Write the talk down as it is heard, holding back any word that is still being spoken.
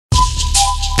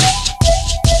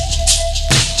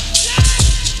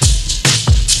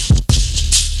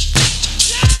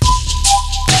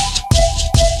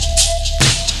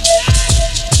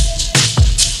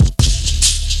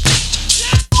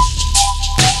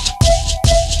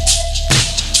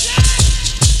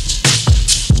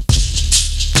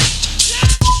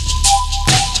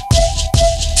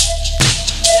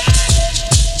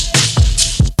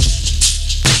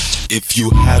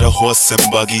horse and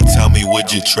buggy, tell me,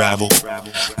 would you travel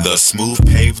the smooth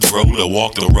paved road or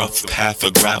walk the rough path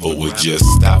of gravel? Would you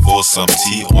stop for some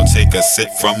tea or take a sip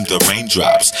from the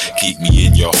raindrops? Keep me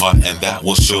in your heart and that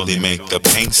will surely make the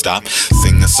pain stop.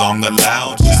 Sing a song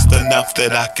aloud, just enough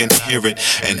that I can hear it.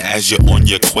 And as you're on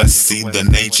your quest, see the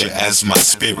nature as my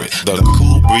spirit. The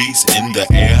cool breeze in the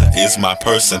air is my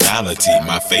personality.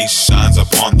 My face shines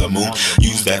upon the moon,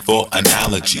 use that for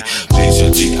analogy.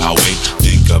 Patiently I wait,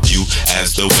 think of you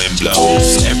as the wind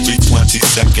blows. Every 20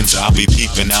 seconds I'll be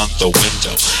peeping out the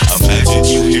window. Imagine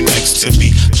you here next to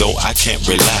me, though I can't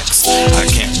relax. I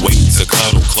can't wait to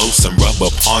cuddle close and rub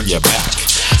upon your back.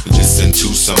 Listen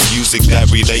to some music that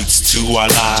relates to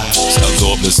our lives.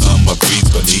 Absorb the summer breeze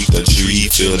beneath the tree,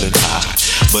 feeling high.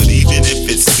 But even if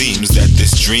it seems that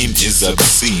this dream is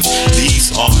obscene,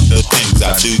 these are the things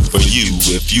I do for you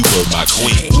if you were my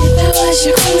queen. If I was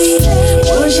your queen,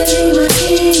 would you be my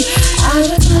king? I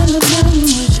would climb the mountain,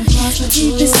 would you cross the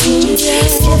deepest sea?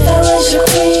 If I was your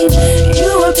queen, you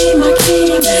would be my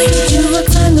king. You would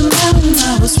climb the mountain,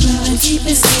 I would swim the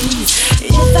deepest seas.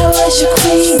 If I was your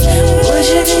queen, would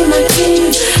you be my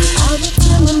king? I would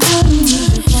climb the mountain,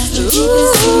 would you cross the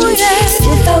deepest seas?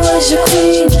 If I was your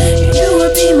queen, you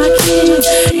would be my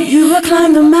king. You would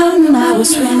climb the mountain, I would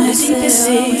swim the deepest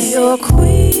seas. Your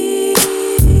queen.